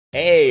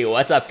Hey,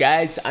 what's up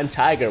guys? I'm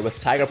Tiger with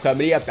Tiger Uppercut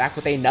Media back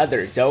with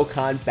another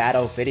Dokkan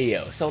battle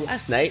video. So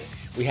last night,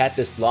 we had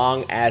this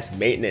long ass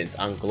maintenance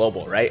on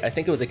global, right? I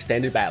think it was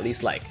extended by at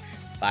least like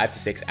 5 to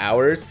 6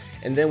 hours.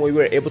 And then when we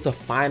were able to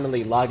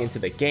finally log into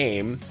the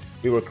game,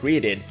 we were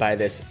greeted by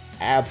this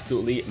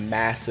absolutely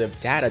massive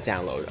data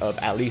download of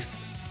at least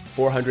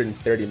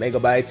 430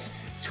 megabytes,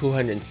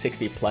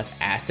 260 plus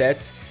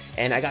assets.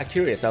 And I got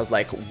curious, I was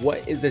like,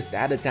 what is this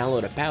data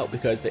download about?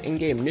 Because the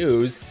in-game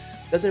news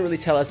doesn't really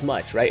tell us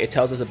much, right? It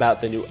tells us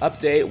about the new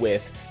update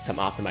with some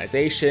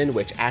optimization,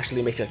 which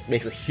actually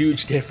makes a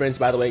huge difference.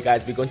 By the way,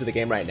 guys, if you go into the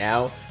game right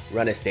now,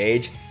 run a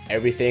stage,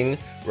 everything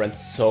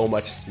runs so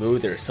much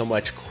smoother, so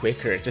much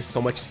quicker, just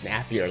so much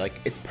snappier. Like,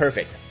 it's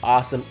perfect.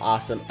 Awesome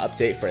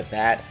update for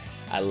that.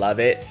 I love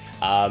it.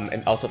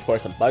 And also, of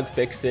course, some bug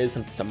fixes,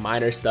 some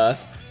minor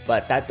stuff,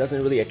 but that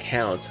doesn't really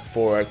account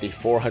for the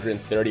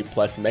 430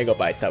 plus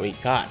megabytes that we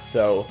got.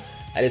 So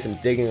I did some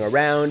digging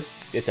around,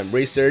 did some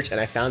research, and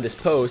I found this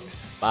post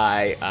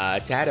by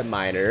data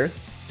miner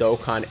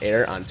Dokkan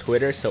Air on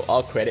Twitter. So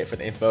all credit for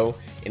the info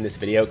in this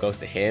video goes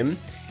to him.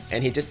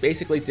 And he just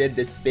basically did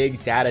this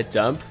big data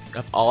dump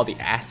of all the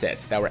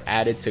assets that were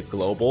added to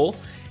global.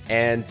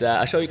 And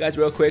I'll show you guys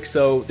real quick.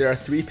 So there are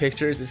 3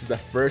 pictures. This is the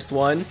first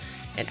one.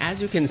 And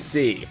as you can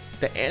see,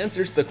 the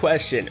answer to the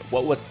question,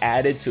 what was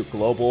added to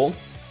global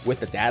with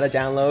the data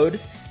download,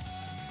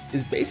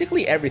 is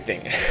basically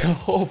everything. A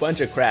whole bunch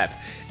of crap.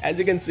 As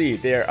you can see,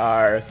 there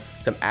are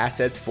some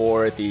assets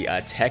for the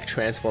tech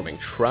transforming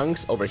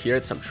trunks over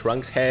here, some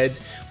trunks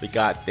heads. We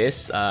got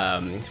this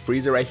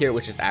Frieza right here,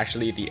 which is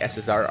actually the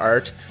SSR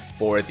art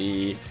for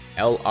the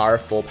LR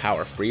full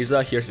power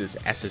Frieza. Here's his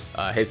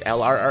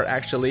LR art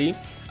actually.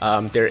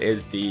 There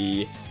is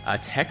the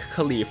tech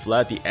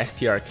Caulifla, the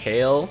STR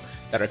Kale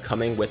that are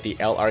coming with the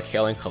LR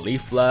Kale and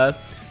Caulifla.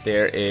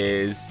 There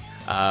is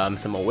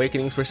some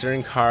awakenings for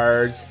certain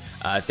cards.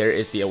 There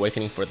is the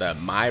awakening for the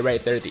Mai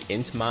right there, the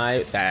Int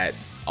Mai, that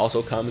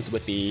also comes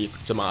with the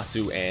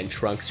Zamasu and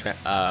Trunks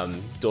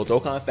Dual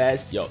Dokkan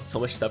Fest. Yo, so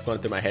much stuff going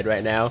through my head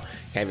right now.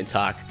 Can't even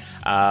talk.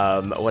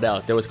 What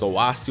else? There was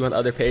Gowasu on the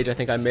other page I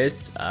think I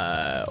missed.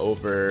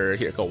 Over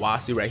here,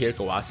 Gowasu right here,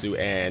 Gowasu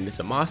and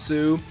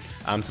Zamasu.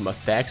 Some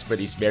effects for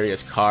these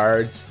various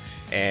cards.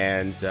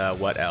 And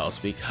what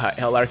else? We got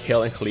LR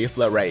Kale and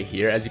Caulifla right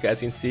here, as you guys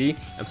can see.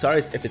 I'm sorry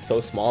if it's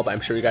so small, but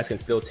I'm sure you guys can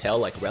still tell,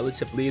 like,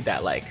 relatively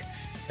that, like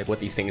what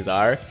these things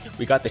are.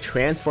 We got the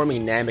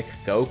transforming Namek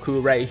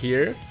Goku right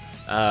here.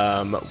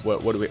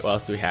 What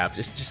else do we have?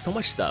 Just so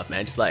much stuff,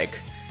 man. Just like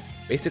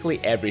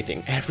basically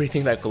everything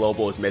that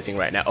global is missing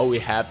right now. Oh, we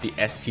have the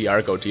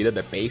STR Gogeta,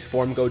 the base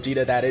form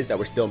Gogeta that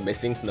we're still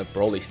missing from the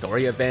Broly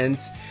story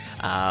event.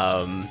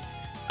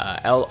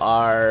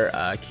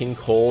 LR King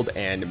Cold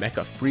and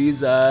Mecha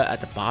Frieza at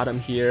the bottom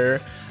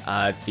here.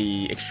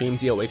 The Extreme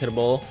Z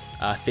Awakenable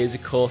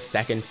physical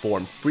second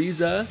form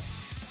Frieza.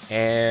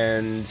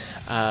 And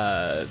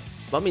I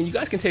mean, you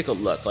guys can take a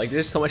look. Like,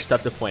 there's so much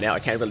stuff to point out. I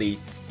can't really,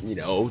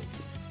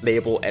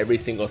 label every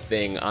single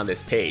thing on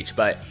this page.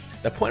 But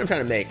the point I'm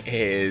trying to make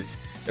is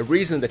the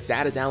reason the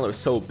data download is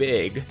so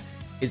big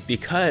is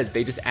because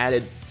they just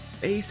added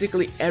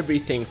basically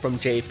everything from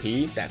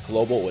JP that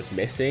global was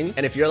missing.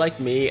 And if you're like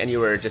me and you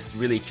were just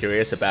really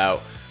curious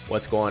about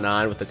what's going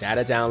on with the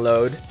data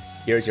download,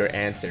 here's your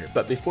answer.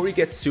 But before we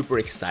get super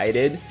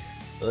excited,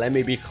 let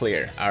me be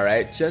clear,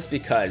 alright? Just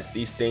because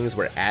these things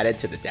were added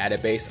to the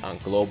database on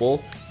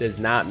global does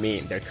not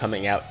mean they're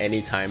coming out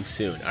anytime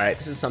soon, alright?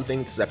 This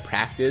is a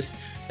practice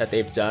that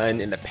they've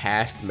done in the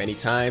past many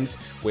times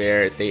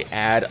where they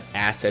add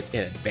assets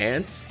in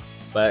advance,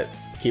 but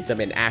keep them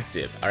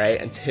inactive,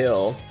 alright,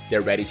 until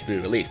they're ready to be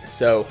released.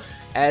 So,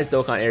 as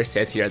Dokkan Air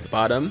says here at the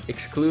bottom,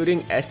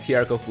 excluding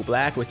STR Goku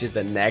Black, which is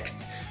the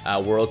next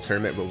World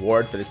Tournament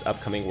reward for this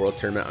upcoming World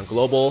Tournament on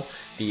Global,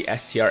 the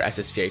STR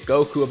SSJ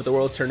Goku of the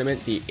World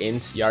Tournament, the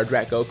Int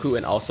Yardrat Goku,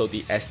 and also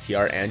the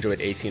STR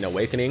Android 18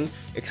 Awakening,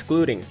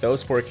 excluding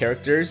those 4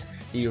 characters,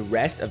 the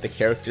rest of the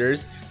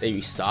characters that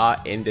you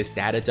saw in this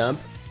data dump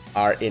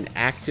are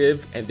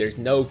inactive, and there's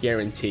no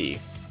guarantee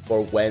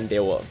for when they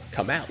will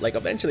come out. Like,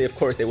 eventually, of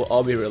course, they will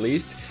all be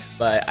released,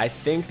 but I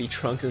think the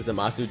Trunks and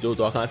Zamasu Dual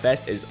Dokkan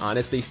Fest is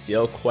honestly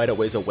still quite a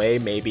ways away.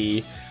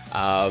 Maybe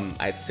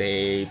I'd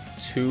say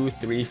 2,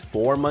 3,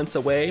 4 months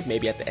away.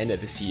 Maybe at the end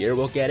of this year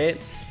we'll get it.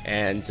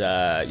 And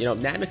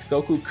Namek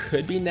Goku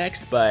could be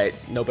next, but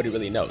nobody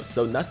really knows.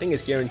 So nothing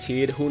is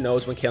guaranteed. Who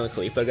knows when Kale and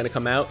Caulifla are gonna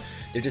come out?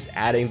 They're just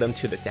adding them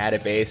to the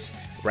database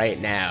right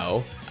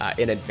now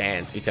in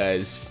advance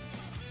because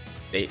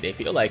they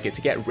feel like it to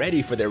get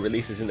ready for their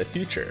releases in the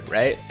future,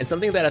 right? And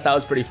something that I thought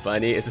was pretty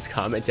funny is this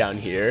comment down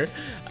here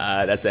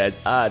that says,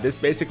 this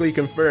basically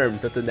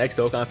confirms that the next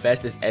Dokkan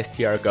Fest is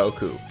STR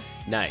Goku.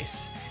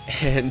 Nice.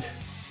 And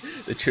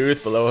the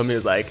truth below him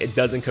is like, it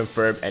doesn't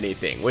confirm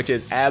anything, which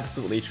is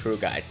absolutely true,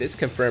 guys. This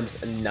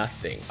confirms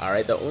nothing, all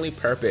right? The only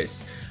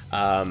purpose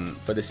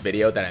for this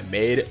video that I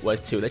made was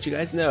to let you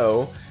guys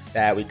know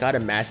that we got a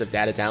massive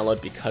data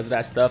download because of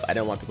that stuff. I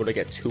don't want people to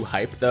get too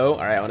hyped though. All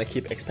right, I want to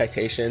keep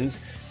expectations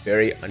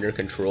very under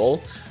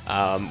control.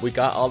 We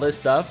got all this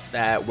stuff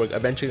that we're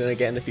eventually going to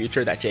get in the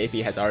future that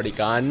JP has already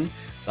gotten,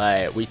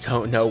 but we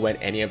don't know when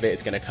any of it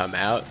is going to come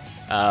out.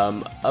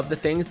 Of the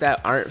things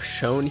that aren't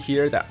shown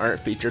here, that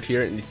aren't featured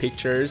here in these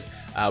pictures,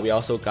 we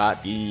also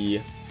got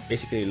the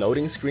basically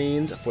loading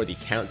screens for the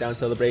countdown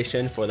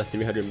celebration for the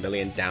 300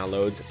 million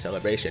downloads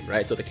celebration,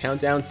 right? So the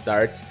countdown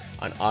starts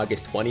on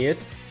August 20th,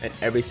 and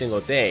every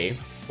single day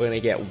we're gonna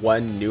get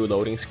one new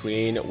loading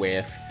screen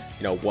with,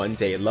 you know, 1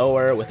 day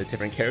lower with a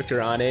different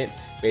character on it,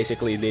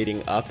 basically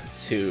leading up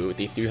to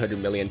the 300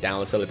 million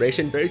download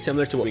celebration, very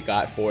similar to what we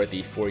got for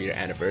the 4-year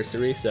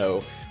anniversary.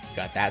 So we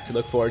got that to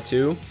look forward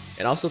to.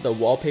 And also the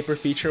wallpaper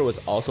feature was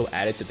also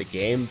added to the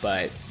game,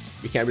 but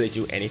we can't really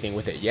do anything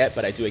with it yet,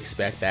 but I do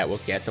expect that we'll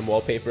get some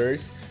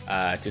wallpapers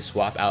to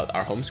swap out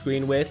our home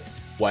screen with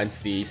once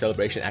the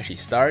celebration actually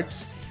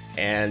starts.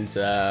 And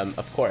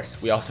of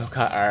course, we also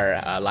got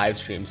our live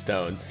stream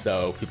stones.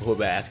 So people who have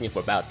been asking for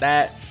about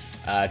that,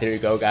 there you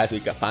go guys, we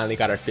finally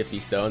got our 50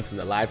 stones from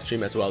the live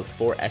stream, as well as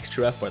 4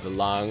 extra for the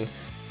long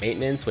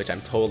maintenance, which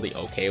I'm totally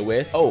okay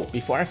with. Oh,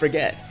 before I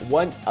forget,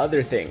 one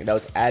other thing that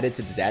was added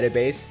to the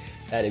database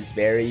that is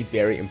very,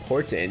 very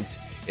important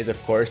is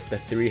of course the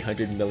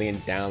 300 million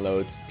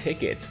downloads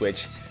tickets,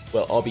 which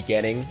we'll all be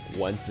getting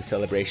once the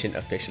celebration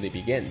officially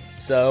begins.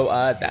 So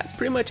that's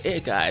pretty much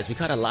it guys. We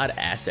got a lot of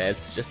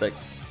assets, just a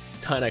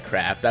ton of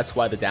crap. That's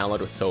why the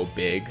download was so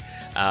big.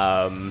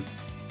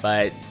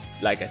 But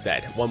like I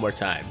said, one more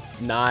time,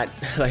 not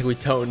like we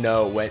don't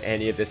know when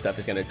any of this stuff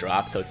is gonna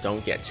drop, so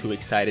don't get too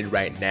excited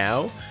right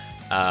now.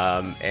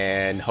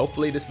 And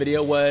hopefully this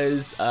video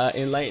was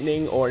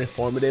enlightening or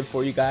informative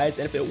for you guys,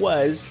 and if it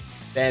was,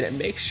 then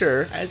make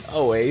sure, as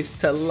always,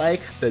 to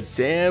like the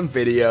damn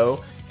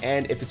video.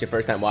 And if it's your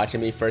first time watching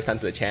me, first time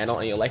to the channel,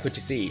 and you like what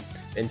you see,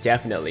 then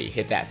definitely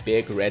hit that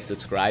big red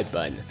subscribe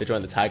button to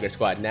join the Tiger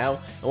Squad now.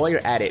 And while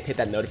you're at it, hit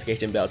that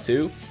notification bell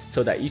too,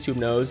 so that YouTube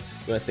knows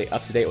you want to stay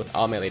up to date with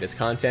all my latest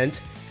content.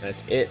 And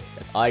that's it.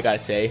 That's all I gotta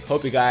say.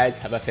 Hope you guys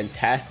have a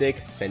fantastic,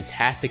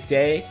 fantastic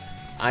day.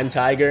 I'm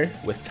Tiger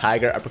with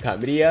Tiger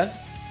Uppercut Media,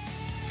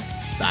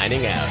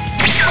 signing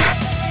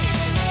out.